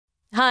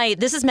Hi,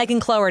 this is Megan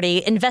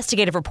Cloherty,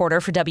 investigative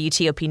reporter for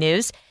WTOP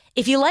News.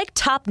 If you like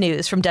top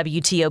news from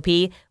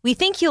WTOP, we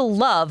think you'll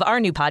love our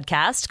new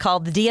podcast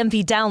called The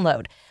DMV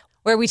Download,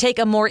 where we take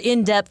a more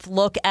in-depth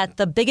look at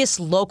the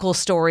biggest local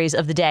stories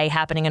of the day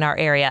happening in our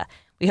area.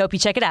 We hope you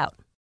check it out.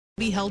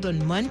 Be held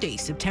on Monday,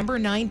 September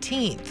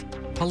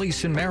 19th.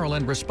 Police in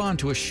Maryland respond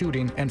to a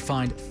shooting and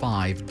find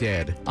 5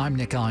 dead. I'm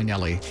Nick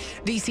Iannelli.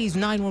 DC's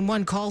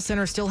 911 call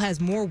center still has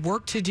more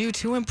work to do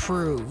to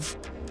improve.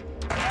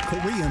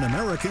 Korean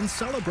Americans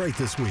celebrate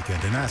this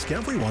weekend and ask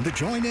everyone to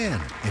join in.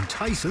 In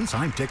Tyson's,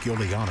 I'm Dick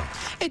Iuliano.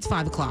 It's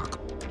 5 o'clock.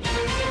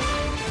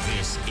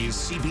 This is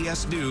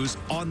CBS News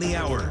on the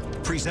Hour,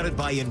 presented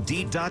by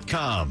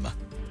Indeed.com.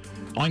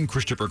 I'm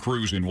Christopher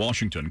Cruz in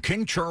Washington.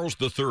 King Charles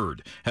III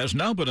has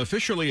now been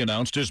officially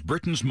announced as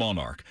Britain's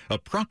monarch. A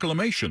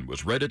proclamation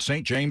was read at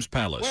St. James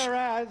Palace.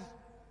 Whereas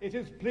it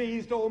has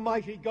pleased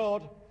Almighty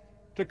God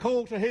to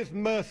call to his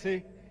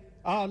mercy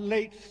our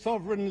late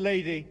sovereign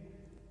lady,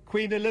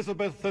 Queen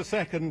Elizabeth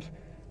II,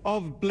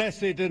 of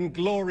blessed and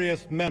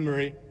glorious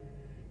memory,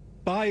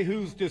 by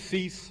whose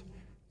decease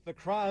the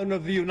crown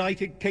of the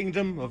United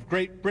Kingdom of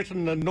Great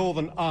Britain and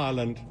Northern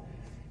Ireland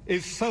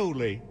is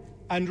solely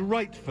and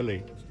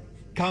rightfully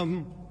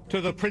come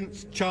to the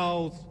Prince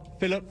Charles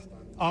Philip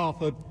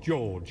Arthur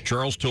George.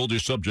 Charles told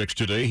his subjects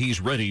today he's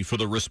ready for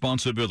the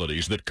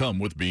responsibilities that come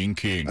with being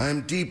king. I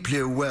am deeply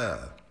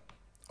aware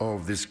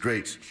of this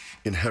great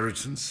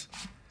inheritance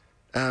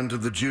and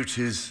of the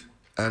duties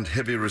and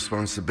heavy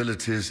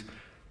responsibilities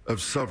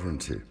of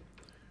sovereignty,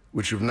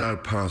 which have now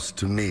passed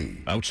to me.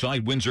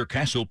 Outside Windsor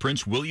Castle,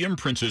 Prince William,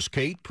 Princess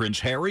Kate, Prince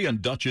Harry,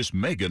 and Duchess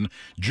Meghan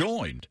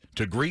joined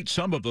to greet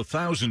some of the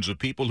thousands of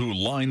people who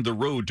lined the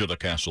road to the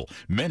castle.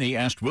 Many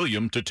asked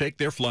William to take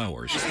their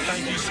flowers.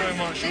 Thank you so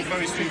much. You're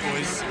very sweet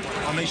boys.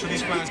 I'll make sure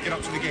these flowers get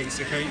up to the gates,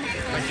 okay?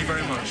 Thank you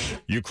very much.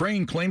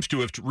 Ukraine claims to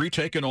have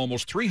retaken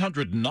almost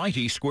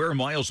 390 square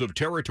miles of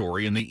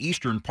territory in the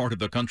eastern part of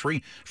the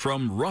country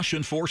from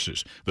Russian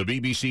forces. The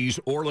BBC's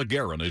Orla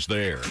Guerin is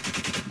there.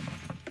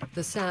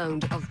 The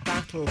sound of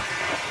battle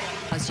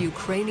as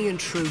Ukrainian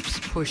troops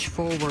push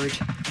forward,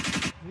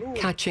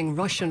 catching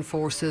Russian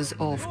forces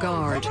off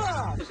guard.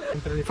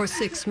 For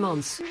 6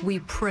 months, we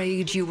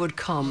prayed you would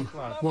come,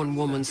 one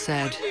woman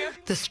said.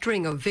 The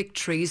string of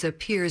victories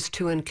appears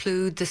to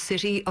include the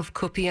city of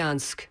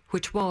Kupiansk,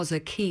 which was a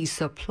key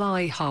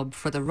supply hub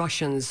for the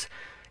Russians.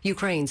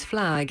 Ukraine's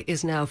flag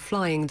is now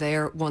flying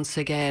there once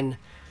again.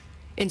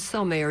 In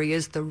some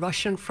areas, the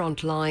Russian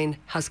front line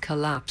has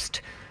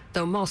collapsed,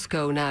 though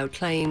Moscow now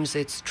claims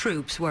its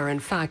troops were in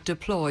fact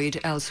deployed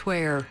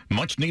elsewhere.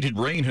 Much-needed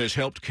rain has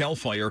helped CAL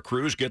FIRE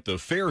crews get the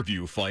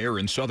Fairview fire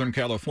in Southern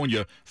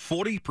California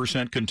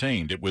 40%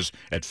 contained. It was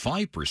at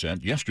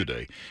 5%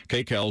 yesterday.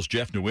 KCAL's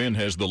Jeff Nguyen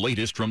has the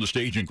latest from the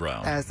staging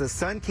ground. As the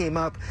sun came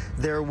up,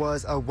 there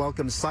was a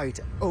welcome sight.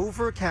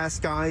 Overcast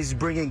skies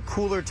bringing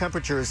cooler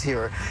temperatures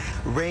here.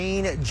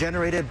 Rain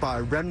generated by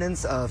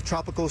remnants of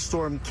Tropical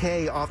Storm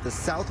K off the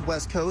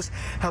southwest coast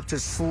helped to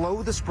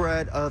slow the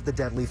spread of the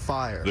deadly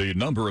fire. The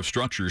number of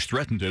structures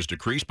threatened has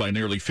decreased by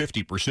nearly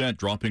 50%,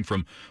 dropping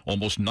from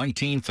almost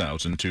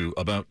 19,000 to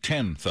about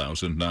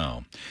 10,000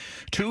 now.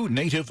 2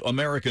 Native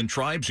American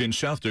tribes in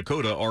South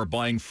Dakota are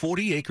buying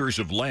 40 acres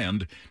of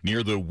land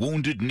near the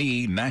Wounded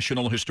Knee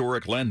National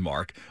Historic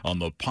Landmark on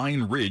the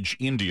Pine Ridge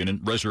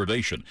Indian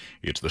Reservation.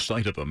 It's the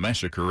site of a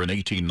massacre in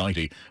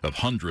 1890 of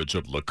hundreds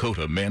of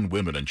Lakota men,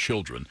 women, and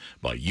children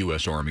by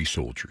U.S. Army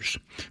soldiers.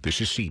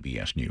 This is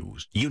CBS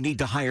News. You need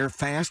to hire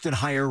fast and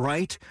hire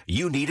right?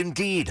 You need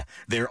Indeed.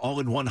 Their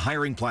all-in-one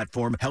hiring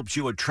platform helps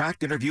you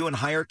attract, interview, and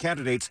hire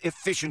candidates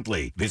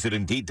efficiently. Visit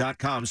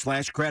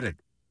Indeed.com/credit.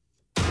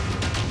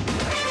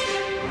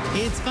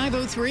 It's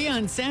 5:03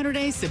 on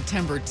Saturday,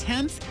 September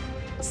 10th.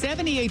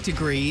 78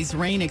 degrees.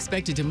 Rain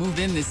expected to move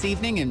in this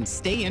evening and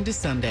stay into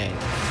Sunday.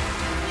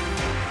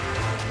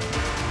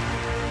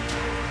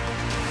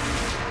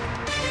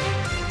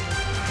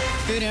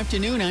 Good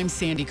afternoon. I'm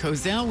Sandy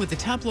Kozel with the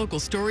top local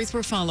stories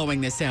we're following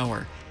this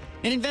hour.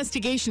 An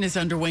investigation is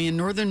underway in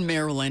northern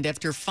Maryland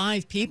after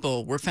 5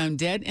 people were found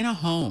dead in a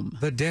home.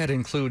 The dead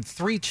include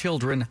 3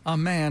 children, a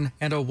man,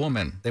 and a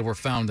woman. They were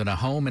found in a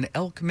home in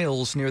Elk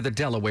Mills near the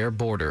Delaware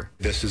border.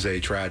 This is a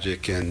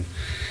tragic and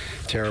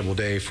terrible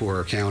day for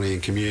our county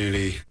and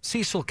community.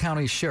 Cecil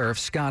County Sheriff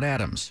Scott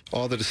Adams.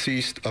 All the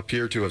deceased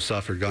appear to have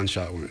suffered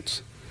gunshot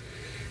wounds.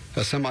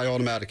 A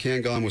semi-automatic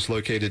handgun was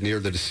located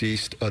near the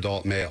deceased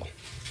adult male.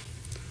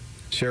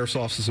 Sheriff's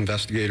Office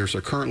investigators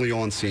are currently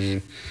on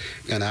scene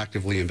and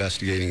actively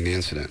investigating the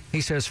incident. He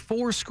says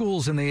 4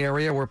 schools in the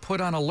area were put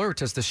on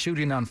alert as the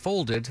shooting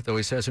unfolded, though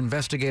he says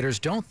investigators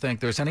don't think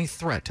there's any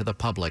threat to the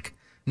public.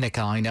 Nick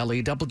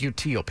Iannelli,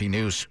 WTOP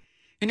News.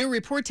 A new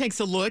report takes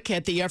a look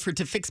at the effort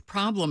to fix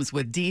problems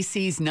with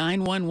D.C.'s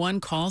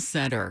 911 call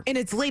center. In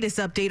its latest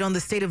update on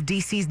the state of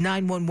D.C.'s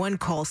 911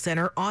 call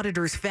center,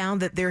 auditors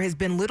found that there has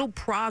been little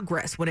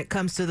progress when it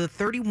comes to the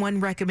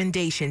 31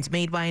 recommendations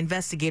made by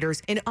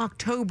investigators in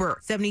October.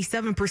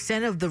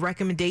 77% of the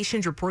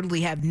recommendations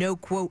reportedly have no,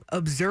 quote,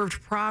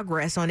 observed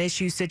progress on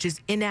issues such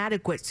as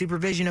inadequate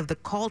supervision of the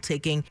call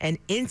taking and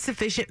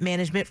insufficient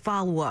management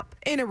follow-up.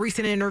 In a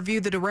recent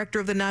interview, the director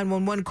of the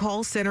 911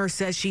 call center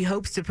says she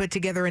hopes to put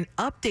together an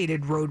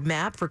updated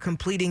roadmap for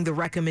completing the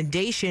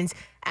recommendations,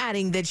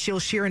 adding that she'll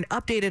share an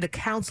update at a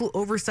council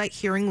oversight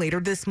hearing later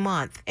this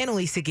month.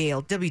 Annalisa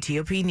Gale,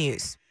 WTOP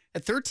News. A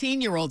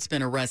 13-year-old's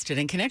been arrested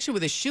in connection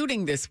with a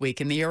shooting this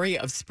week in the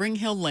area of Spring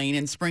Hill Lane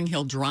and Spring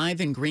Hill Drive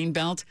in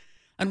Greenbelt.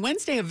 On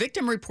Wednesday, a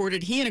victim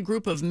reported he and a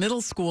group of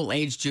middle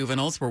school-aged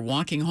juveniles were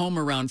walking home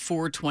around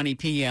 4:20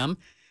 p.m.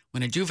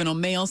 when a juvenile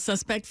male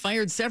suspect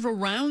fired several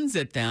rounds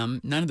at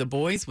them. None of the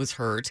boys was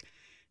hurt.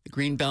 The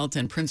Greenbelt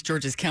and Prince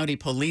George's County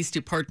Police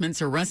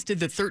Departments arrested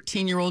the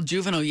 13-year-old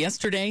juvenile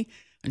yesterday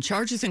on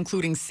charges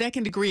including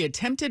second-degree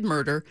attempted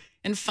murder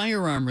and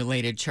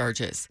firearm-related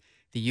charges.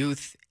 The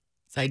youth's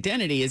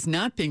identity is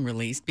not being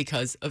released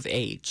because of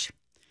age.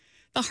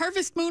 The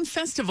Harvest Moon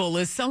Festival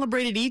is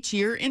celebrated each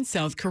year in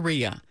South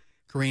Korea.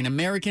 Korean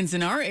Americans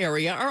in our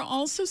area are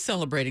also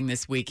celebrating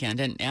this weekend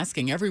and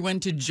asking everyone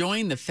to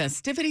join the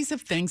festivities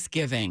of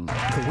Thanksgiving.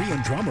 Korean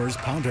drummers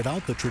pounded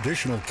out the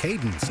traditional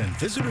cadence, and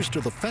visitors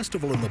to the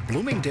festival in the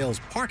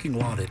Bloomingdale's parking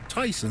lot at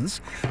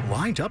Tyson's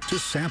lined up to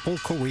sample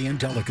Korean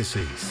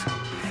delicacies.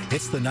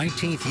 It's the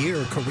 19th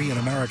year Korean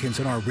Americans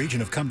in our region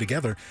have come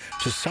together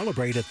to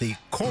celebrate at the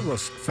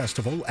Chorus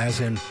Festival, as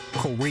in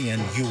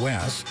Korean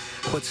U.S.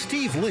 But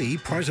Steve Lee,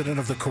 president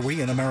of the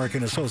Korean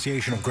American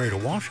Association of Greater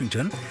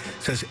Washington,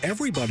 says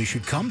everybody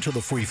should come to the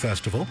free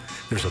festival.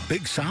 There's a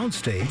big sound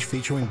stage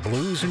featuring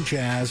blues and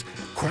jazz,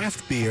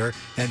 craft beer,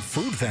 and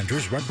food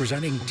vendors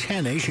representing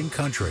 10 Asian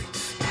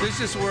countries. This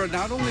is where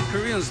not only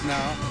Koreans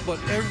now, but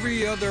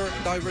every other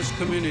diverse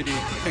community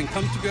can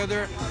come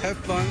together, have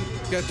fun,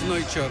 get to know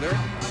each other.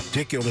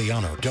 Dick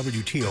Iuliano,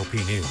 WTOP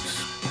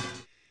News.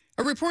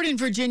 A report in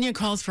Virginia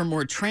calls for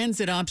more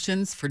transit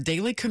options for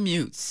daily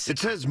commutes. It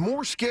says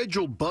more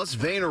scheduled bus,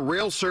 van, or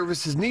rail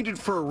service is needed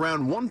for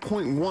around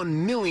 1.1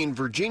 million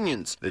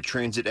Virginians. The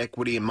Transit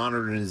Equity and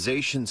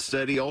Modernization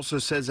Study also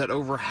says that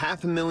over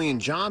 500,000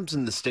 jobs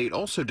in the state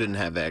also didn't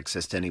have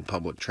access to any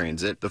public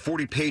transit. The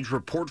 40-page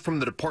report from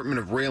the Department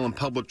of Rail and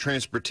Public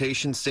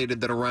Transportation stated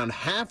that around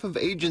half of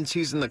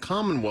agencies in the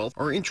Commonwealth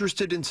are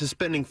interested in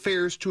suspending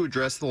fares to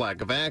address the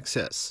lack of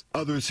access.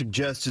 Other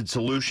suggested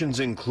solutions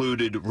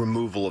included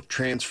removal of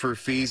transfer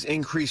fees,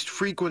 increased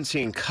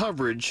frequency and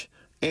coverage,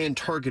 and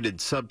targeted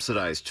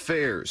subsidized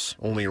fares.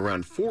 Only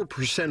around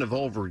 4% of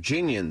all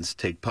Virginians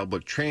take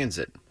public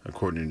transit,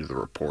 according to the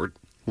report.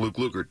 Luke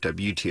Lukert,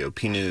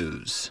 WTOP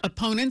News.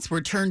 Opponents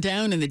were turned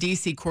down in the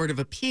D.C. Court of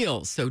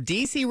Appeals, so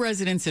D.C.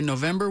 residents in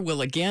November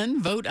will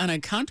again vote on a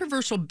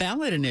controversial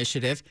ballot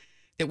initiative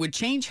that would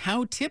change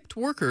how tipped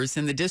workers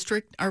in the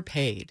district are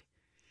paid.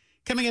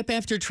 Coming up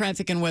after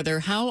traffic and weather,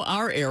 how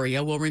our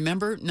area will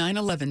remember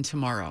 9/11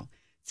 tomorrow.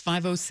 It's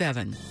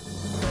 5:07.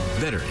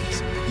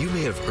 Veterans, you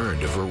may have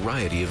earned a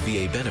variety of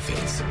VA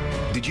benefits.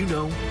 Did you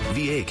know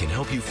VA can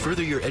help you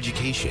further your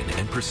education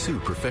and pursue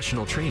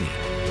professional training?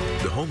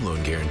 The Home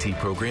Loan Guarantee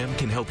Program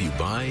can help you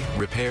buy,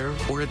 repair,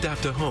 or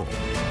adapt a home.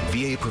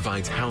 VA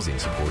provides housing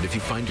support if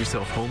you find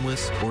yourself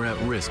homeless or at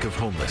risk of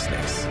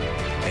homelessness.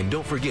 And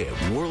don't forget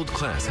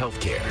world-class health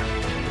care.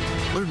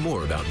 Learn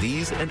more about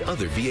these and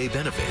other VA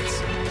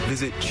benefits.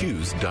 Visit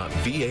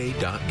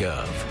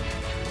choose.va.gov.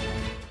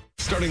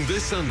 Starting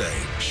this Sunday,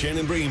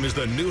 Shannon Bream is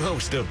the new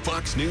host of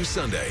Fox News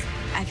Sunday.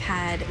 I've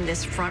had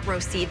this front row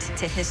seat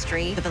to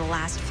history for the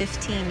last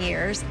 15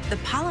 years. The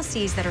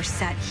policies that are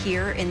set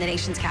here in the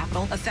nation's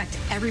capital affect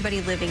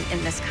everybody living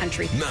in this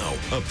country. Now,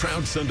 a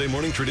proud Sunday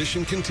morning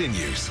tradition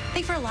continues. I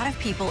think for a lot of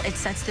people, it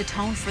sets the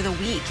tone for the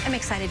week. I'm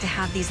excited to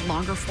have these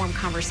longer form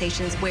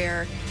conversations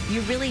where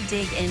you really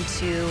dig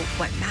into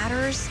what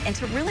matters and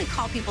to really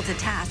call people to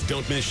task.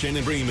 Don't miss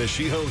Shannon Bream as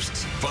she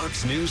hosts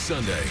Fox News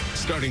Sunday,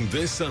 starting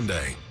this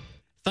Sunday.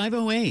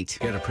 5:08.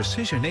 Get a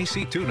precision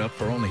AC tune-up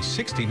for only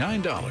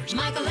 $69.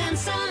 Michael and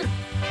Son.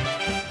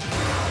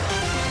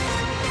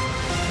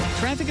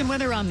 Traffic and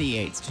weather on the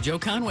 8th to Joe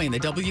Conway in the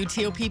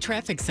WTOP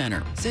Traffic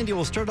Center. Sandy,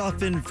 will start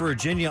off in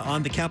Virginia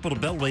on the Capitol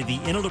Beltway.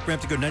 The inner loop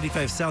ramp to go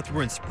 95 south.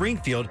 We're in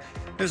Springfield.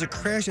 There's a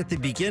crash at the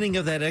beginning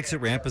of that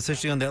exit ramp,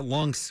 essentially on that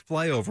long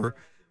flyover.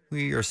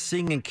 We are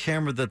seeing in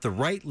camera that the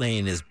right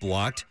lane is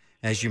blocked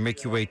as you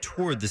make your way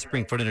toward the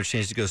Springfield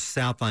interchange to go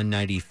south on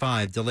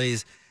 95.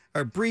 Delays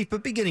are brief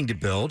but beginning to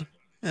build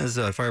as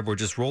Fireboard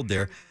just rolled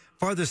there.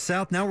 Farther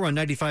south, now we're on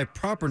 95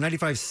 proper.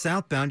 95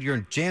 southbound, you're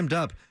jammed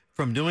up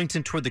from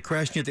Newington toward the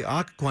crash near the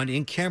Occoquan,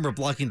 in camera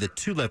blocking the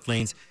two left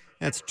lanes.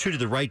 That's two to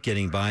the right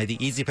getting by.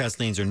 The easy pass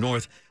lanes are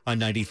north on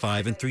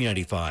 95 and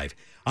 395.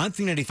 On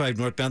 395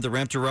 northbound, the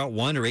ramp to Route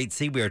 1 or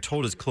 8C, we are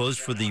told, is closed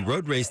for the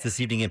road race this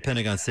evening in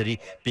Pentagon City,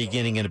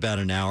 beginning in about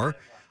an hour.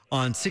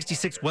 On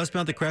 66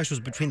 westbound, the crash was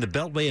between the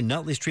Beltway and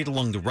Nutley Street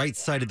along the right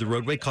side of the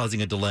roadway,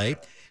 causing a delay.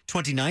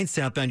 29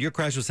 southbound, your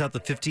crash was south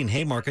of 15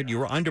 Haymarket. You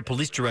were under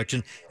police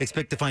direction.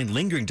 Expect to find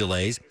lingering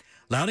delays.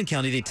 Loudoun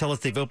County, they tell us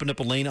they've opened up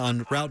a lane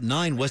on Route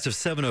 9 west of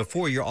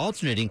 704. You're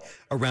alternating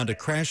around a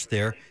crash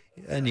there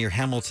near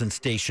Hamilton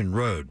Station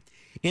Road.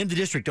 In the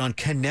district on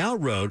Canal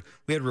Road,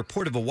 we had a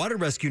report of a water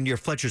rescue near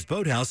Fletcher's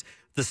Boathouse.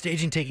 The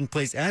staging taking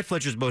place at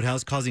Fletcher's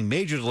Boathouse, causing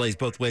major delays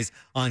both ways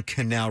on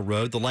Canal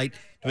Road. The light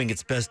doing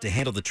its best to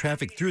handle the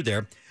traffic through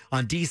there.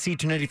 On DC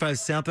 295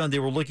 southbound, they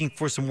were looking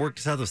for some work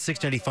south of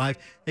 695.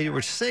 They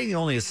were saying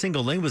only a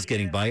single lane was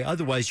getting by.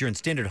 Otherwise, you're in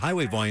standard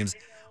highway volumes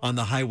on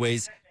the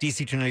highways,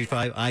 DC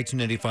 295,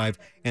 I-295,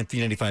 and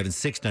 395 and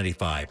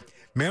 695.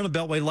 Maryland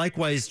Beltway,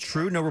 likewise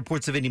true. No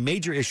reports of any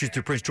major issues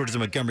through Prince George's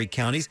and Montgomery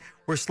counties.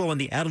 We're slow on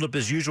the Addle Loop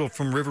as usual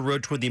from River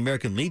Road toward the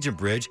American Legion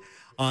Bridge.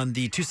 On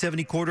the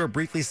 270 corridor,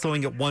 briefly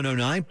slowing at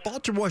 109.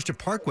 Baltimore-Washington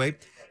Parkway,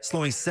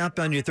 slowing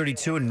southbound near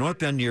 32 and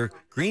northbound near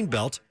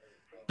Greenbelt.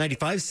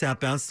 95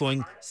 southbound,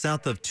 slowing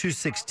south of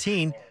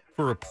 216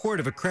 for a report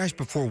of a crash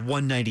before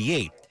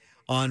 198.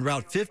 On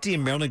Route 50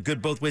 in Maryland,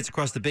 good both ways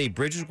across the Bay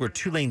Bridges. We're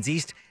 2 lanes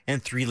east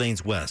and 3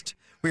 lanes west.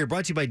 We are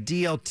brought to you by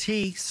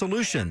DLT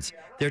Solutions.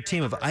 Their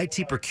team of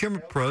IT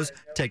procurement pros,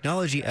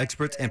 technology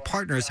experts, and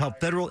partners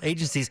help federal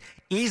agencies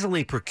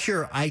easily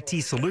procure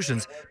IT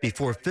solutions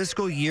before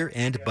fiscal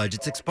year-end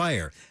budgets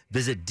expire.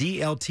 Visit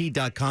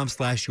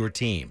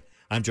DLT.com/your-team.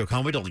 I'm Joe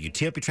Conway,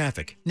 WTOP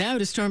Traffic. Now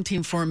to Storm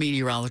Team 4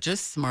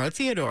 meteorologist Samara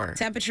Theodore.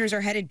 Temperatures are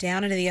headed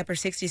down into the upper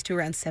 60s to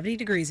around 70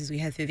 degrees as we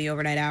head through the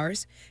overnight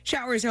hours.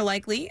 Showers are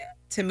likely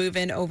to move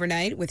in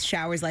overnight, with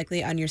showers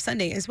likely on your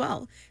Sunday as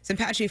well. Some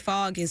patchy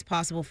fog is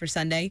possible for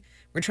Sunday.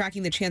 We're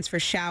tracking the chance for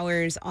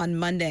showers on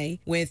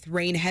Monday with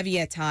rain heavy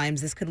at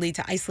times. This could lead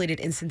to isolated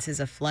instances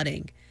of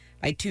flooding.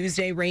 By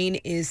Tuesday, rain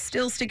is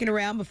still sticking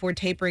around before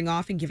tapering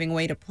off and giving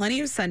way to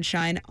plenty of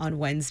sunshine on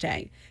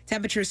Wednesday.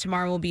 Temperatures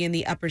tomorrow will be in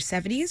the upper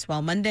 70s,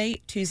 while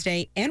Monday,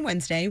 Tuesday, and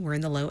Wednesday we're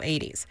in the low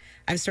 80s.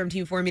 I'm Storm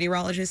Team 4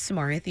 meteorologist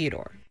Samara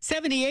Theodore.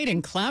 78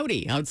 and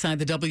cloudy outside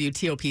the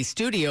WTOP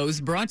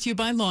studios, brought to you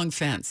by Long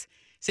Fence.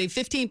 Save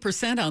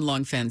 15% on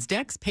Long Fence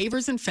decks,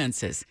 pavers, and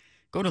fences.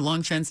 Go to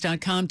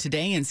longfence.com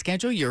today and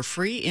schedule your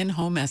free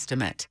in-home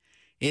estimate.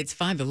 It's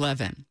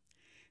 5:11.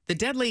 The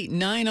deadly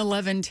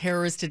 9/11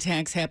 terrorist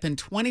attacks happened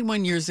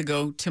 21 years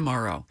ago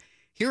tomorrow.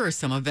 Here are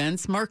some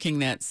events marking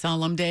that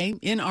solemn day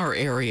in our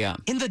area.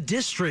 In the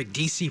district,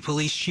 D.C.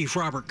 Police Chief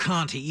Robert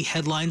Conti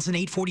headlines an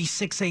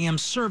 8:46 a.m.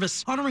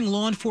 service honoring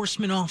law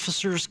enforcement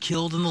officers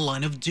killed in the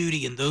line of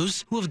duty and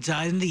those who have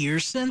died in the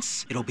years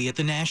since. It'll be at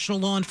the National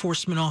Law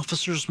Enforcement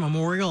Officers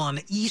Memorial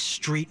on East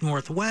Street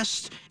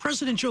Northwest.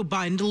 President Joe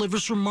Biden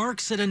delivers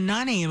remarks at a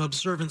 9 a.m.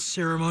 observance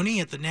ceremony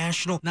at the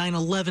National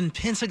 9/11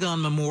 Pentagon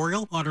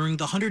Memorial, honoring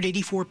the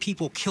 184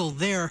 people killed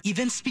there.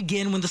 Events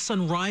begin when the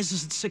sun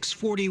rises at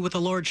 6:40 with a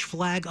large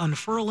flag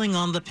unfurling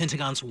on the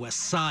Pentagon's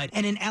west side.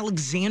 And in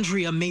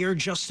Alexandria, Mayor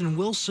Justin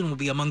Wilson will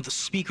be among the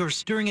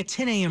speakers during a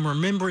 10 a.m.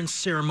 remembrance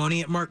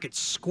ceremony at Market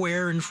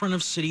Square in front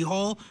of City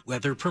Hall,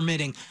 weather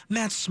permitting.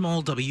 Matt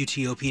Small,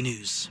 WTOP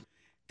News.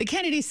 The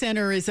Kennedy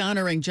Center is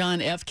honoring John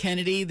F.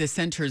 Kennedy, the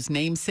center's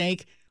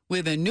namesake,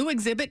 with a new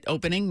exhibit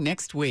opening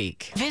next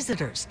week.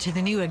 Visitors to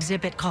the new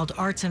exhibit called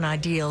Arts and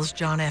Ideals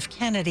John F.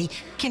 Kennedy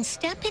can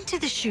step into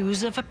the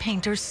shoes of a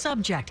painter's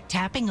subject,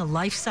 tapping a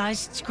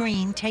life-sized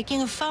screen,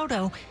 taking a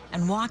photo,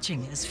 and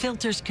watching as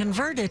filters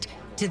convert it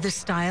to the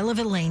style of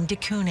Elaine de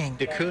Kooning.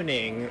 De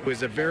Kooning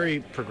was a very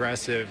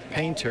progressive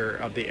painter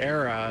of the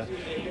era,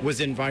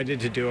 was invited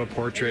to do a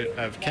portrait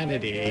of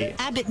Kennedy.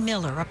 Abbott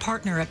Miller, a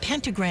partner at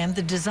Pentagram,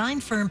 the design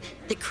firm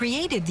that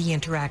created the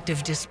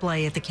interactive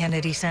display at the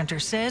Kennedy Center,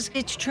 says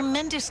it's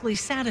tremendously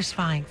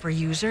satisfying for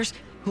users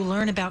who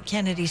learn about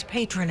Kennedy's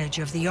patronage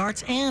of the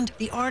arts and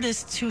the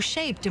artists who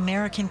shaped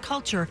American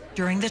culture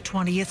during the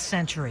 20th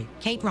century.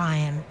 Kate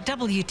Ryan,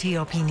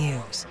 WTOP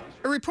News.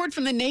 A report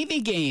from the Navy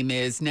game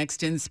is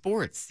next in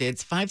sports.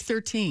 It's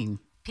 5:13.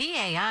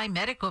 PAI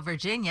Medical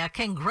Virginia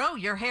can grow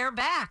your hair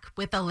back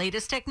with the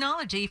latest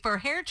technology for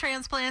hair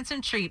transplants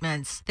and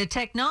treatments. The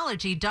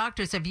technology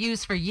doctors have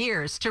used for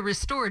years to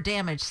restore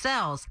damaged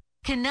cells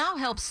can now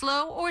help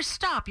slow or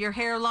stop your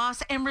hair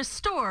loss and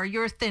restore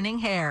your thinning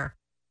hair.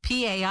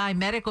 PAI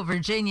Medical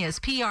Virginia's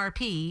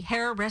PRP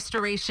hair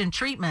restoration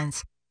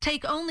treatments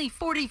take only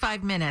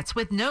 45 minutes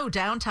with no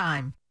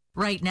downtime.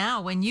 Right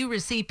now, when you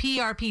receive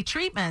PRP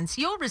treatments,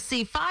 you'll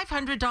receive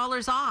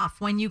 $500 off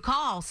when you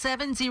call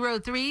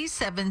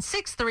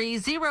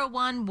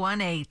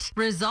 703-763-0118.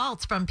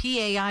 Results from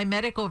PAI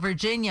Medical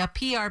Virginia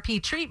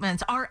PRP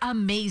treatments are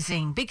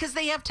amazing because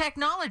they have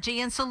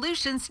technology and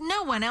solutions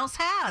no one else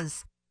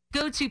has.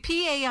 Go to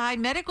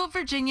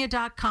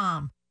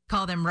PAIMedicalVirginia.com.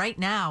 Call them right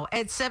now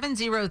at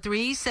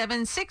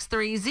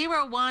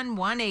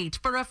 703-763-0118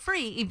 for a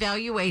free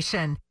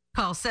evaluation.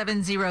 Call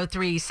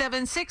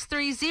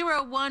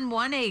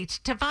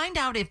 703-763-0118 to find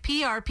out if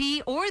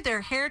PRP or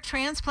their hair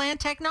transplant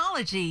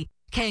technology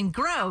can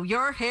grow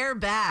your hair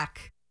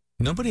back.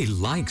 Nobody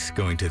likes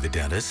going to the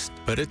dentist,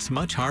 but it's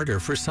much harder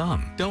for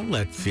some. Don't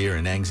let fear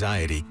and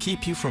anxiety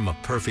keep you from a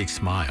perfect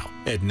smile.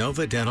 At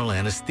Nova Dental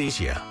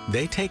Anesthesia,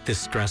 they take the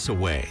stress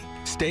away.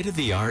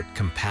 State-of-the-art,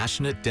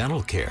 compassionate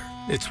dental care.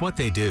 It's what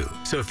they do.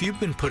 So if you've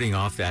been putting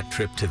off that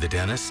trip to the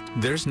dentist,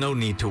 there's no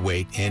need to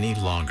wait any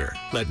longer.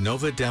 Let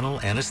Nova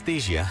Dental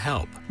Anesthesia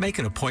help. Make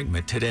an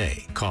appointment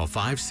today. Call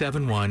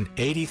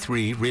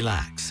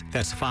 571-83-RELAX.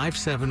 That's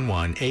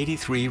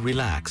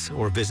 571-83-RELAX,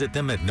 or visit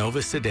them at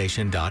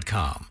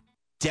novasedation.com.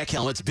 Deck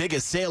Helmet's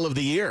biggest sale of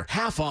the year,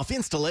 half off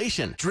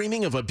installation.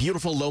 Dreaming of a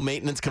beautiful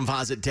low-maintenance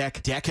composite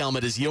deck? Deck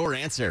Helmet is your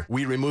answer.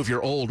 We remove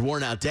your old,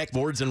 worn-out deck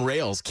boards and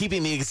rails,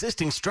 keeping the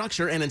existing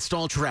structure, and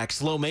install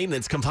Trex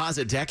low-maintenance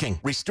composite decking.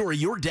 Restore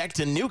your deck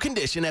to new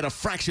condition at a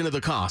fraction of the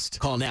cost.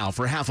 Call now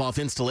for half off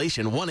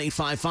installation,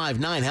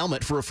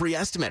 1-855-9-HELMET for a free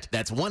estimate.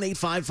 That's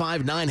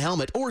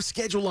 1-855-9-HELMET, or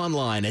schedule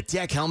online at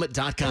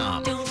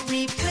deckhelmet.com. Don't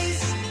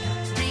replace,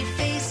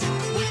 reface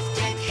with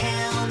Deck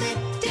Helmet.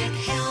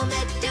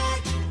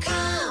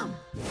 DeckHelmet.com.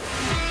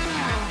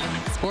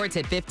 Sports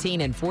at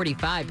 15 and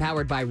 45,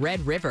 powered by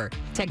Red River.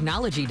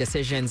 Technology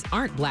decisions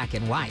aren't black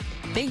and white.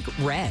 Think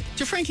red.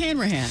 To Frank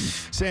Hanrahan.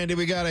 Sandy,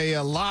 we got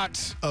a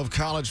lot of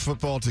college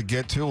football to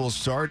get to. We'll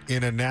start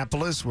in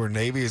Annapolis, where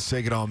Navy is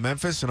taking on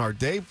Memphis, and our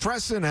Dave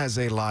Preston has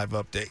a live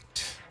update.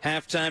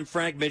 Halftime,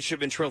 Frank,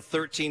 Midshipman trail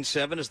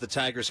 13-7 as the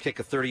Tigers kick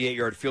a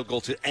 38-yard field goal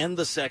to end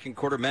the second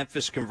quarter.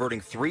 Memphis converting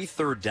 3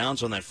 third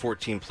downs on that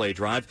 14-play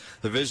drive.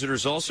 The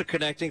visitors also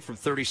connecting from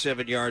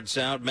 37 yards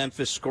out.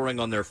 Memphis scoring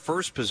on their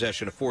first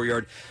possession, a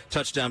 4-yard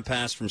touchdown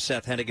pass from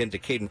Seth Hennigan to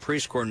Caden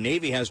Prieskorn.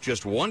 Navy has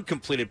just one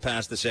completed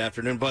pass this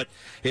afternoon, but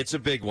it's a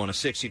big one, a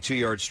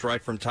 62-yard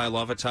strike from Ty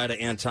Lovatai to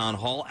Anton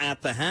Hall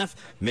at the half.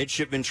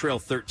 Midshipman trail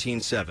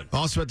 13-7.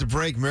 Also at the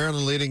break,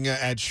 Maryland leading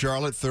at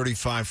Charlotte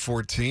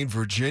 35-14.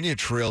 Virginia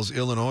trails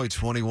Illinois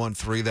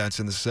 21-3. That's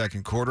in the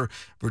second quarter.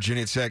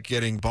 Virginia Tech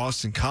getting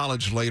Boston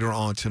College later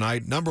on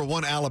tonight. Number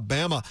 1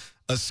 Alabama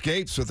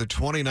escapes with a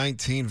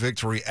 2019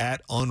 victory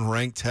at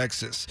unranked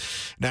Texas.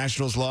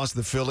 Nationals lost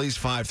the Phillies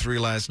 5-3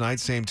 last night.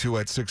 Same 2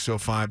 at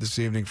 6:05 this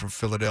evening from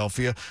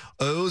Philadelphia.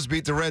 O's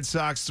beat the Red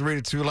Sox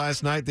 3-2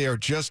 last night. They are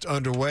just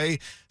underway.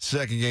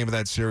 Second game of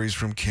that series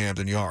from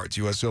Camden Yards.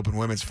 U.S. Open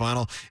Women's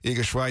Final. Iga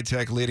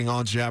Swiatek leading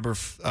on Jabber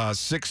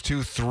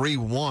 6-2,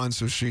 3-1.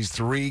 So she's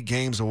 3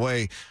 games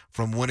away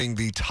from winning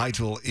the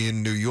title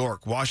in New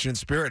York. Washington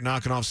Spirit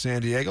knocking off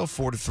San Diego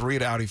 4-3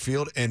 at Audi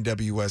Field,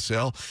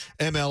 NWSL.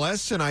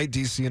 MLS tonight,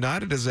 DC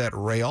United is at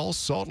Real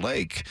Salt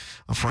Lake.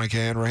 I'm Frank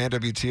Hanrahan,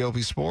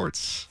 WTOP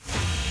Sports.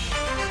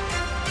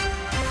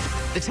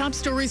 The top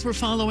stories we're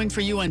following for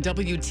you on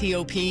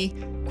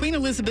WTOP. Queen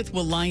Elizabeth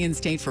will lie in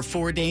state for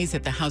 4 days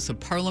at the House of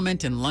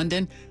Parliament in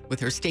London, with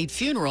her state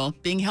funeral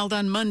being held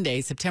on Monday,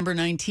 September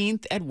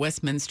 19th at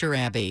Westminster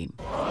Abbey.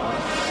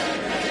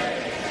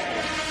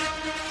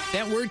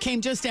 That word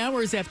came just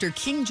hours after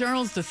King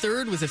Charles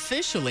III was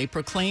officially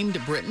proclaimed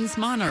Britain's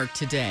monarch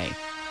today.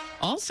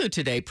 Also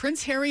today,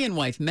 Prince Harry and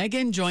wife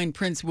Meghan joined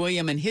Prince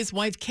William and his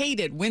wife Kate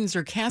at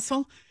Windsor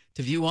Castle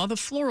to view all the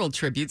floral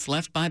tributes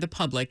left by the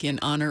public in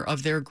honor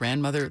of their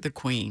grandmother, the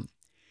Queen.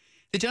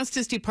 The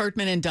Justice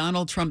Department and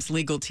Donald Trump's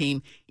legal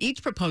team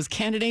each proposed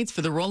candidates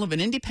for the role of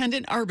an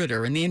independent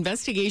arbiter in the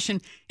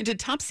investigation into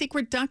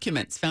top-secret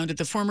documents found at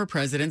the former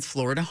president's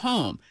Florida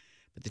home.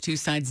 But the two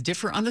sides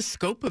differ on the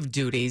scope of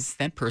duties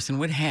that person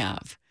would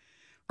have.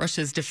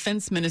 Russia's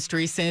defense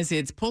ministry says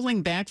it's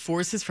pulling back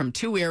forces from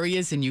 2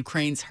 areas in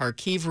Ukraine's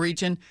Kharkiv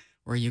region,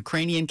 where a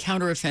Ukrainian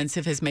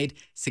counteroffensive has made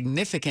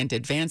significant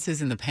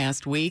advances in the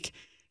past week.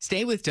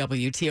 Stay with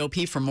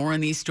WTOP for more on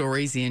these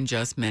stories in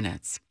just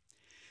minutes.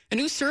 A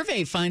new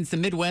survey finds the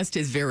Midwest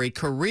is very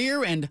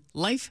career and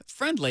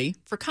life-friendly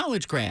for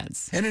college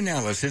grads. An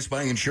analysis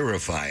by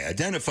Insurify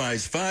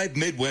identifies 5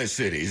 Midwest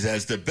cities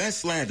as the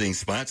best landing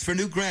spots for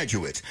new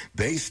graduates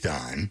based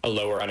on a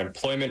lower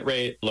unemployment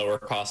rate, lower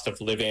cost of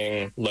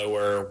living,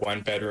 lower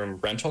one-bedroom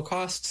rental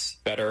costs,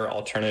 better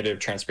alternative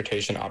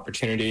transportation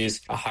opportunities,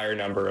 a higher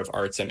number of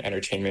arts and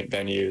entertainment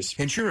venues.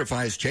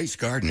 Insurify's Chase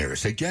Gardner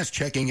suggests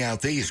checking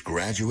out these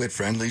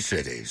graduate-friendly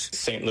cities: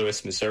 St.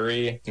 Louis,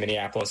 Missouri,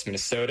 Minneapolis,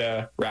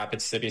 Minnesota, Rapid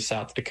City,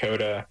 South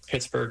Dakota,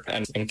 Pittsburgh,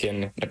 and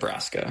Lincoln,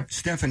 Nebraska.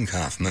 Stephen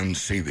Kaufman,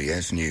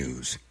 CBS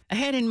News.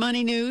 Ahead in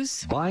money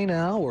news. Buy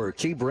now or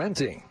keep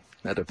renting.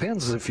 That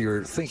depends if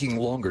you're thinking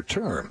longer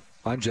term.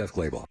 I'm Jeff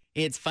Clabaugh.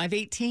 It's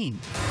 5:18.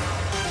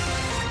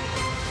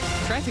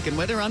 Traffic and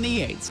weather on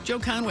the 8s. Joe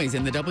Conway's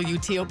in the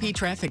WTOP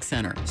Traffic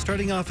Center.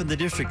 Starting off in the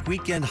district,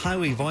 weekend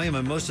highway volume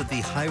on most of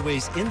the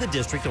highways in the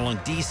district along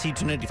DC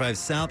 295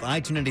 South,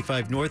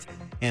 I-295 North,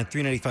 and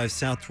 395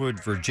 South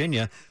toward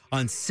Virginia.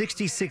 On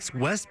 66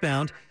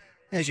 westbound,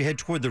 as you head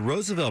toward the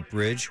Roosevelt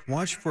Bridge,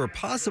 watch for a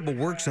possible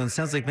work zone.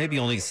 Sounds like maybe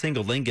only a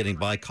single lane getting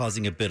by,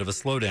 causing a bit of a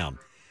slowdown.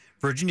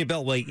 Virginia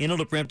Beltway,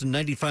 Inlet Ramp to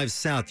 95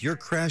 South. Your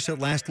crash at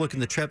last look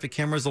in the traffic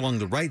cameras along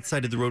the right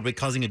side of the roadway,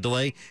 causing a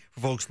delay for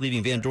folks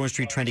leaving Van Dorn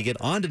Street trying to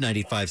get onto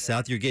 95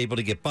 South. You're able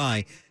to get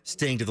by,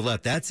 staying to the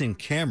left. That's in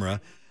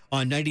camera.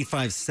 On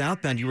 95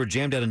 southbound, you were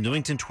jammed out of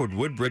Newington toward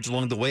Woodbridge.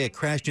 Along the way, a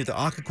crash near the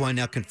Occoquan,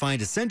 now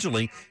confined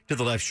essentially to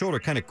the left shoulder,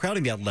 kind of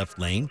crowding that left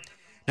lane.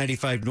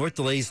 95 north,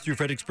 delays through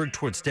Fredericksburg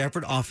towards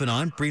Stafford, off and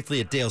on. Briefly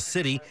at Dale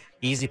City,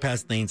 easy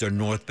pass lanes are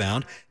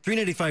northbound.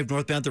 395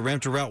 northbound, the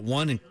ramp to Route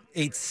 1 and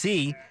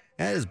 8C,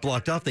 that is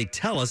blocked off, they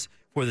tell us,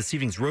 for this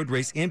evening's road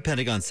race in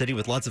Pentagon City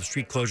with lots of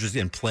street closures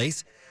in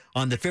place.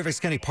 On the Fairfax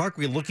County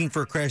Parkway, looking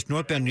for a crash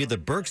northbound near the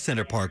Burke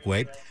Center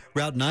Parkway.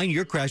 Route 9,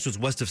 your crash was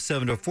west of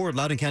 704.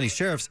 Loudoun County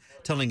Sheriff's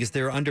telling us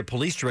they're under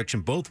police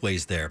direction both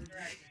ways there.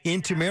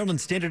 Into Maryland,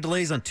 standard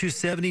delays on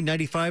 270,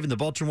 95 in the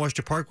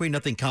Baltimore-Washington Parkway.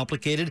 Nothing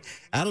complicated.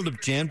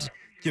 Out-of-loop jammed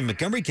in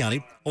Montgomery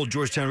County, Old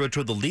Georgetown Road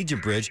toward the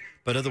Legion Bridge,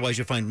 but otherwise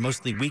you'll find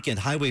mostly weekend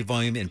highway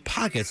volume in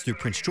pockets through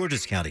Prince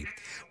George's County.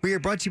 We are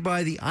brought to you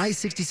by the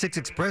I-66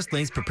 Express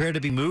lanes. Prepare to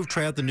be moved.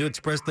 Try out the new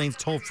Express lanes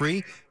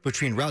toll-free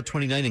between Route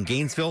 29 in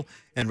Gainesville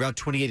and Route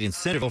 28 in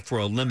Centerville for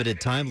a limited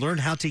time. Learn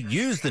how to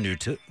use the new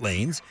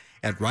lanes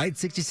at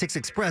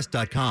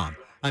ride66express.com.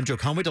 I'm Joe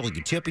Conway,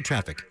 WTOP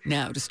Traffic.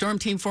 Now to Storm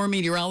Team 4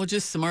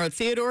 meteorologist Samara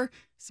Theodore.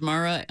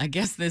 Samara, I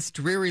guess this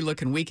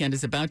dreary-looking weekend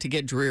is about to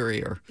get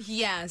drearier.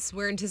 Yes,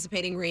 we're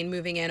anticipating rain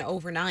moving in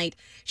overnight.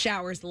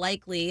 Showers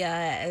likely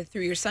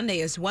through your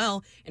Sunday as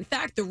well. In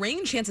fact, the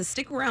rain chances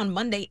stick around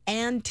Monday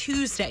and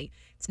Tuesday.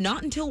 It's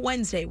not until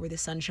Wednesday where the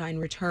sunshine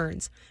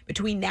returns.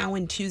 Between now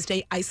and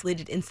Tuesday,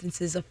 isolated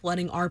instances of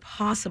flooding are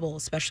possible,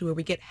 especially where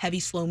we get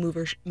heavy,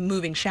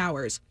 slow-moving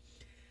showers.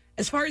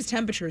 As far as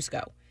temperatures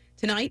go,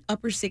 tonight,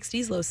 upper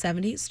 60s, low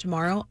 70s.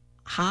 Tomorrow,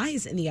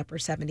 highs in the upper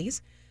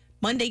 70s.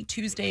 Monday,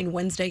 Tuesday, and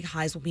Wednesday,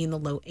 highs will be in the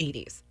low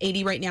 80s.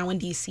 80 right now in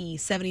D.C.,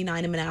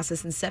 79 in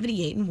Manassas, and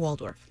 78 in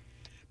Waldorf.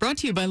 Brought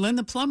to you by Lynn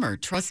the Plumber.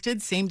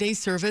 Trusted same-day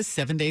service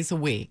 7 days a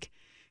week.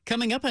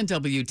 Coming up on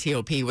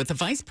WTOP, what the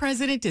vice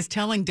president is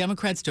telling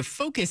Democrats to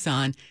focus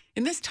on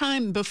in this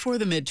time before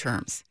the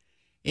midterms.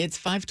 It's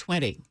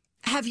 5:20.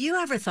 Have you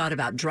ever thought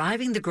about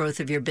driving the growth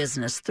of your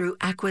business through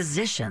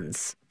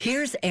acquisitions?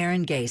 Here's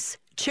Aaron Gase,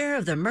 chair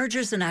of the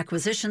Mergers and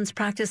Acquisitions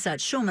practice at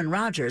Schulman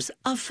Rogers,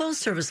 a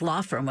full-service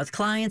law firm with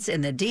clients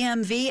in the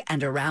DMV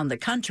and around the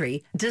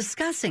country,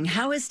 discussing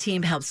how his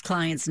team helps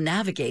clients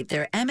navigate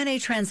their M&A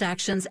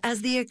transactions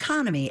as the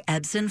economy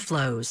ebbs and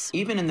flows.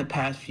 Even in the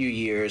past few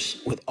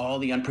years, with all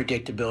the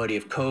unpredictability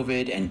of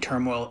COVID and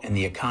turmoil in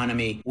the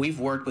economy, we've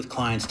worked with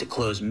clients to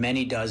close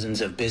many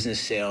dozens of business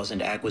sales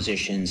and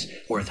acquisitions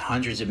worth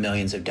hundreds of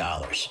millions of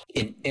dollars.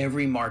 In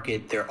every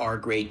market, there are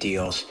great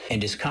deals,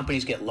 and as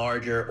companies get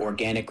larger,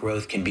 organic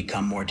growth can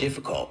become more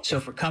difficult. So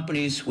for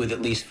companies with at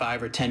least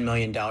 $5 or $10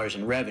 million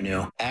in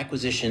revenue,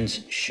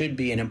 acquisitions should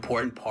be an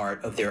important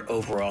part of their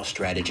overall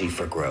strategy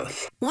for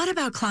growth. What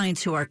about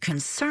clients who are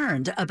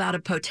concerned about a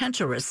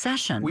potential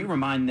recession? We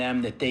remind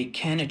them that they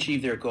can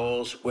achieve their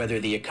goals whether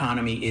the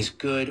economy is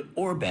good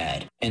or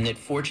bad, and that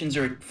fortunes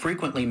are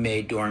frequently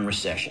made during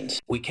recessions.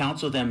 We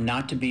counsel them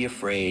not to be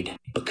afraid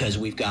because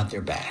we've got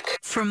their back.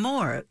 For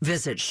more,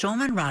 visit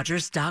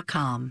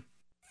SchulmanRogers.com.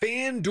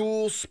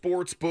 FanDuel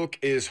Sportsbook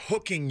is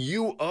hooking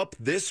you up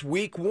this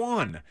week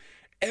one.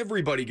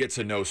 Everybody gets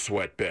a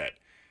no-sweat bet.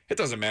 It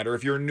doesn't matter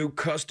if you're a new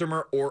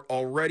customer or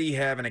already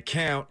have an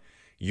account,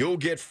 you'll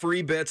get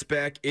free bets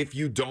back if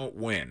you don't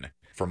win.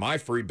 For my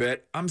free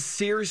bet, I'm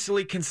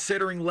seriously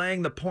considering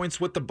laying the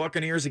points with the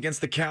Buccaneers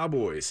against the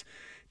Cowboys.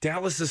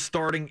 Dallas is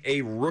starting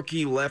a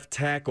rookie left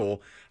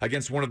tackle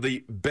against one of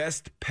the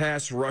best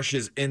pass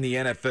rushes in the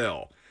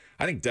NFL.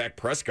 I think Dak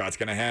Prescott's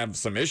going to have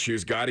some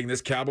issues guiding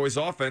this Cowboys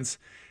offense,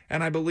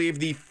 and I believe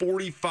the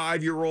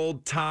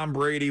 45-year-old Tom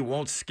Brady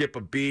won't skip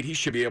a beat. He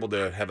should be able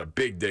to have a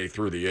big day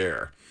through the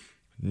air.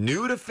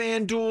 New to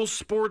FanDuel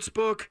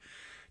Sportsbook?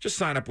 Just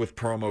sign up with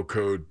promo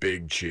code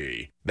Big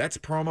Chi. That's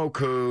promo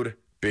code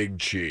Big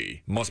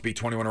Chi. Must be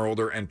 21 or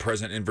older and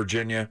present in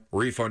Virginia.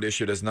 Refund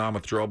issued as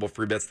non-withdrawable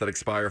free bets that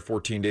expire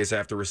 14 days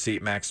after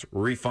receipt. Max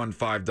refund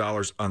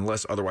 $5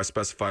 unless otherwise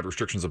specified.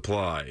 Restrictions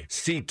apply.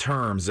 See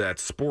terms at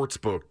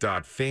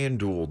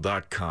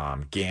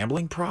sportsbook.fanduel.com.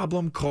 Gambling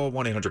problem? Call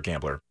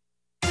 1-800-GAMBLER.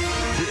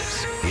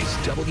 This is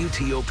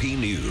WTOP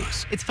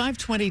News. It's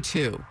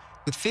 5:22.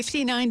 With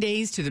 59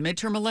 days to the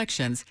midterm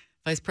elections,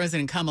 Vice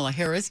President Kamala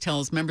Harris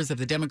tells members of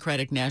the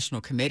Democratic National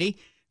Committee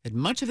that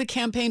much of the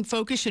campaign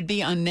focus should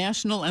be on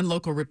national and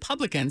local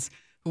Republicans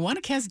who want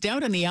to cast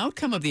doubt on the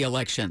outcome of the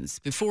elections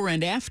before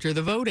and after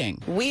the voting.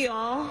 We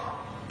all,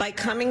 by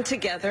coming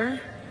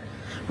together,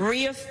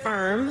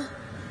 reaffirm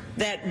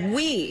that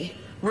we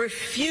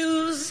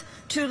refuse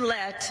to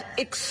let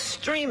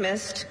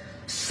extremist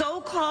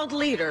so-called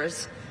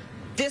leaders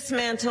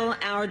dismantle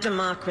our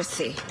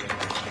democracy.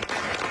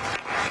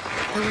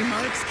 The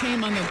remarks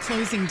came on the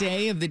closing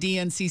day of the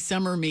DNC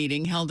summer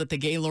meeting held at the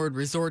Gaylord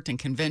Resort and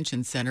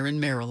Convention Center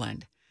in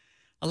Maryland.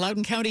 A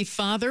Loudoun County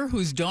father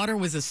whose daughter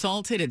was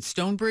assaulted at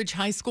Stonebridge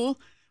High School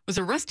was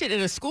arrested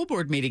at a school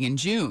board meeting in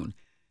June.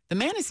 The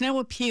man is now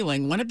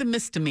appealing one of the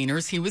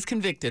misdemeanors he was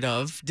convicted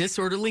of,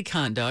 disorderly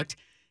conduct,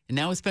 and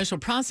now a special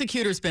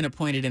prosecutor has been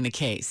appointed in the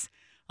case.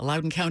 A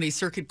Loudoun County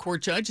Circuit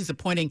Court judge is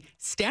appointing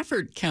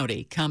Stafford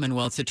County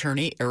Commonwealth's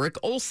attorney Eric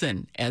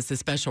Olson as the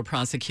special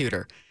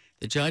prosecutor.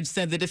 The judge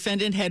said the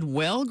defendant had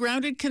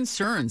well-grounded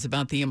concerns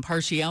about the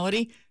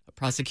impartiality of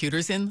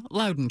prosecutors in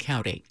Loudoun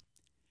County.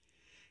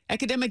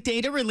 Academic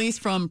data released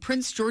from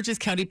Prince George's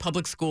County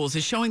Public Schools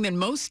is showing that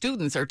most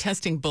students are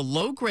testing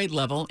below grade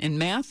level in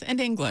math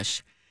and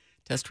English.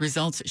 Test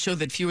results show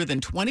that fewer than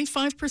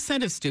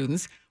 25% of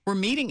students were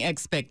meeting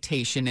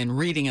expectation in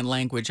reading and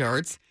language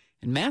arts,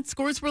 and math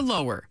scores were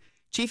lower.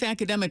 Chief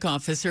Academic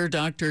Officer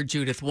Dr.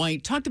 Judith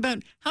White talked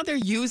about how they're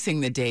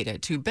using the data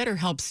to better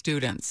help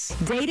students.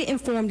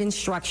 Data-informed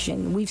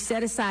instruction. We've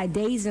set aside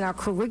days in our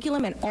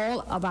curriculum and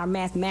all of our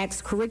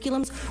mathematics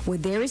curriculums where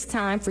there is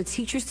time for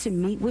teachers to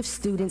meet with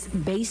students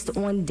based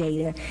on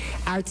data.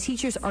 Our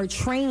teachers are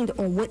trained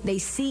on what they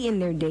see in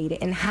their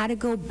data and how to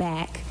go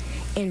back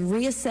and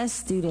reassess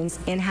students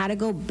and how to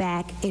go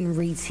back and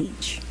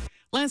reteach.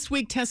 Last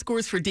week, test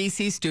scores for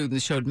D.C.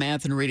 students showed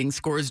math and reading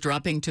scores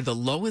dropping to the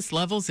lowest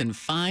levels in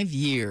 5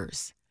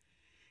 years.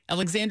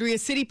 Alexandria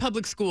City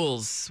Public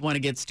Schools want to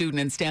get student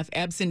and staff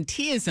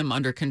absenteeism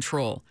under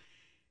control.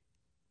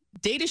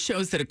 Data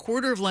shows that a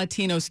quarter of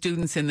Latino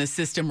students in the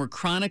system were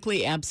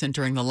chronically absent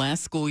during the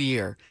last school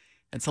year.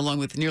 That's along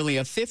with nearly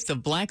a fifth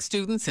of black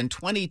students and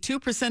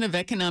 22% of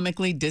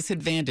economically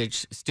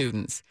disadvantaged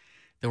students.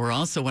 There were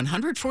also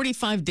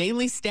 145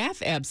 daily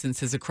staff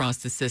absences across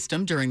the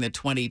system during the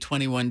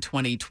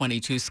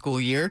 2021-2022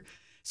 school year.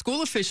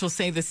 School officials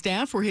say the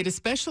staff were hit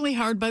especially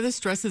hard by the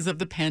stresses of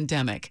the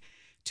pandemic.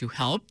 To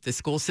help, the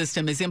school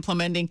system is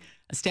implementing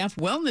a staff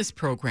wellness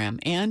program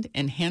and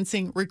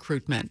enhancing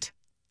recruitment.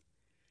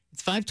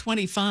 It's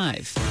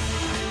 5:25.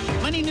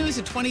 Money news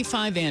at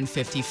 25 and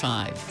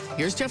 55.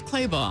 Here's Jeff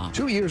Claybaugh.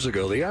 2 years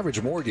ago, the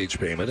average mortgage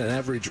payment and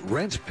average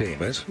rent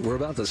payment were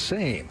about the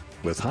same.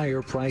 With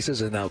higher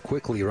prices and now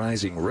quickly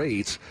rising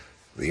rates,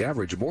 the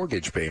average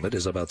mortgage payment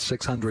is about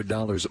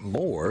 $600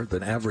 more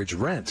than average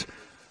rent.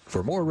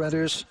 For more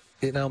renters,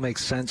 it now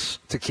makes sense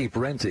to keep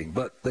renting,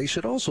 but they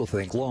should also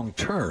think long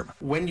term.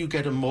 When you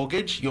get a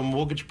mortgage, your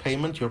mortgage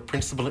payment, your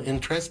principal and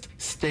interest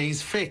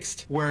stays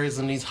fixed. Whereas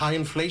in these high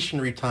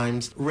inflationary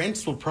times,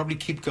 rents will probably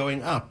keep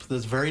going up.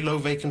 There's very low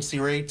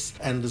vacancy rates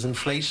and there's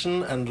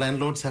inflation and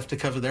landlords have to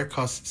cover their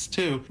costs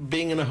too.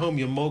 Being in a home,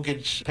 your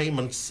mortgage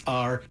payments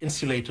are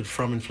insulated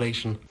from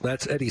inflation.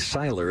 That's Eddie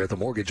Seiler at the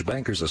Mortgage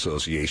Bankers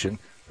Association,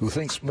 who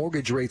thinks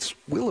mortgage rates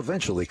will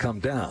eventually come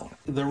down.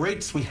 The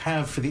rates we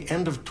have for the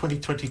end of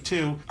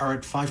 2022 are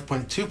at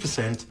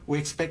 5.2%. We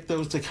expect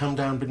those to come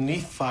down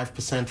beneath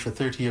 5% for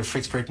 30-year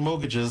fixed-rate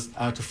mortgages to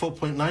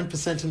 4.9%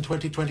 in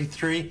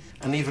 2023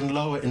 and even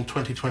lower in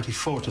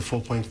 2024 to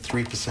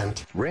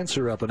 4.3%. Rents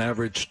are up an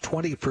average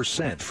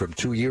 20% from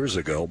 2 years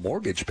ago.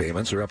 Mortgage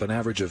payments are up an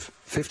average of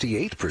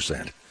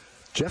 58%.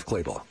 Jeff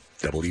Claybaugh,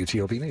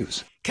 WTOP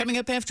News. Coming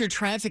up after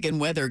traffic and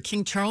weather,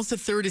 King Charles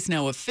III is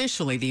now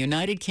officially the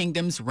United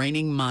Kingdom's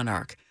reigning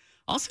monarch.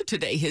 Also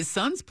today, his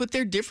sons put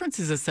their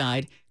differences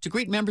aside to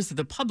greet members of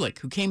the public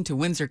who came to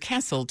Windsor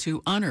Castle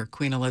to honor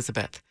Queen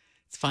Elizabeth.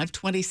 It's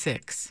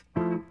 5:26.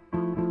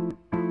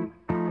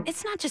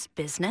 It's not just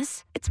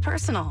business, it's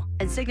personal.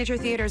 And Signature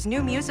Theater's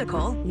new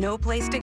musical, No Place to